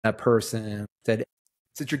that person said,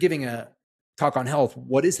 since you're giving a talk on health,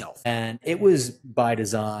 what is health? And it was by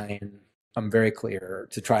design, I'm very clear,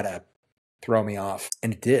 to try to throw me off.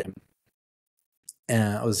 And it did.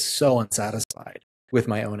 And I was so unsatisfied with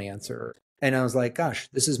my own answer. And I was like, gosh,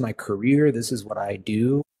 this is my career. This is what I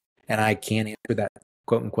do. And I can't answer that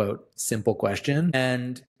quote unquote simple question.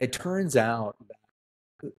 And it turns out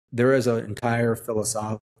that there is an entire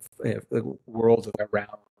philosophical world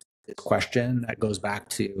around this question that goes back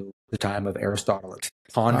to the time of Aristotle,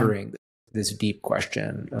 pondering this deep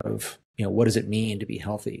question of, what does it mean to be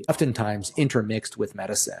healthy? Oftentimes intermixed with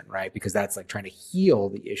medicine, right? Because that's like trying to heal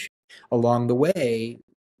the issue. Along the way,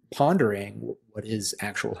 pondering what is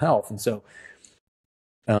actual health. And so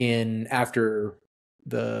after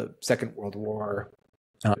the Second World War,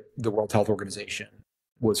 the World Health Organization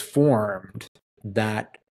was formed.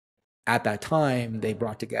 That at that time, they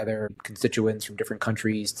brought together constituents from different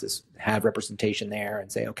countries to have representation there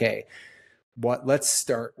and say, okay, let's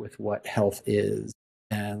start with what health is,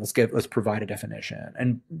 and let's provide a definition.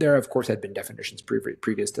 And there, of course, had been definitions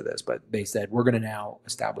previous to this, but they said, we're going to now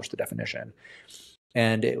establish the definition.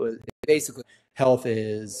 And it was basically, health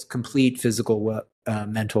is complete physical,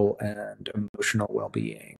 mental, and emotional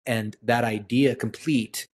well-being. And that idea,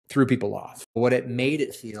 complete, threw people off. What it made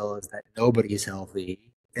it feel is that nobody's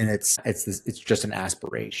healthy, and it's just an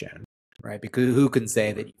aspiration, right? Because who can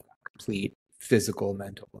say that you have complete physical,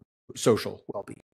 mental, social well-being?